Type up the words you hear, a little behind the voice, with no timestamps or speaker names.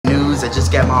because I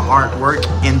just got my artwork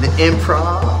in the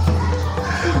Improv.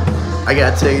 I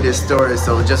gotta tell you this story,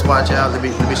 so just watch out. Let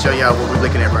me show y'all what we're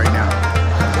looking at right now.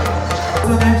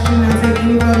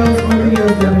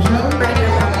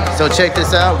 So check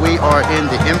this out. We are in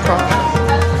the Improv,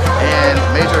 and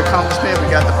major accomplishment. We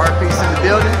got the art piece in the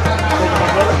building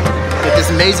with this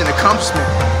amazing accomplishment.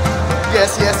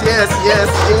 Yes, yes, yes, yes,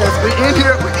 yes. We're in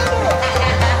here. We're in here.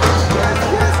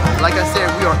 Like I said,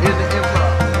 we are in the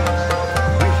Improv.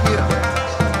 We're here.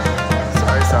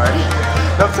 Sorry.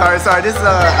 I'm sorry. This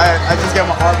I just got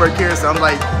my artwork here, so I'm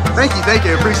like, thank you,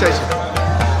 appreciate you.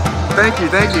 Thank you.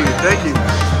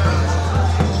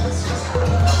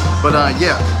 But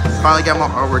yeah, finally got my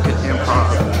artwork in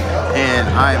Improv, and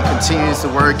I am continuing to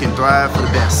work and thrive for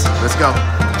the best. Let's go.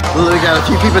 We got a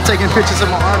few people taking pictures of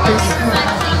my art piece.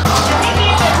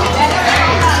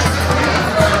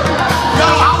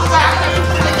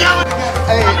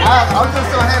 Hey, I'm just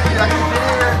so happy I can be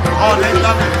here. Oh, they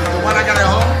love it. The one I got at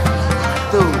home?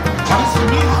 Dude. This is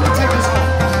me. I'm gonna take this home.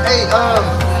 Hey,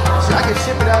 I can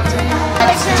ship it out to you.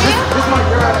 This is my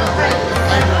girl.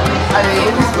 Hey,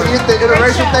 when you hit the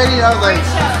interracial thing, I was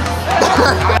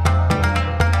like...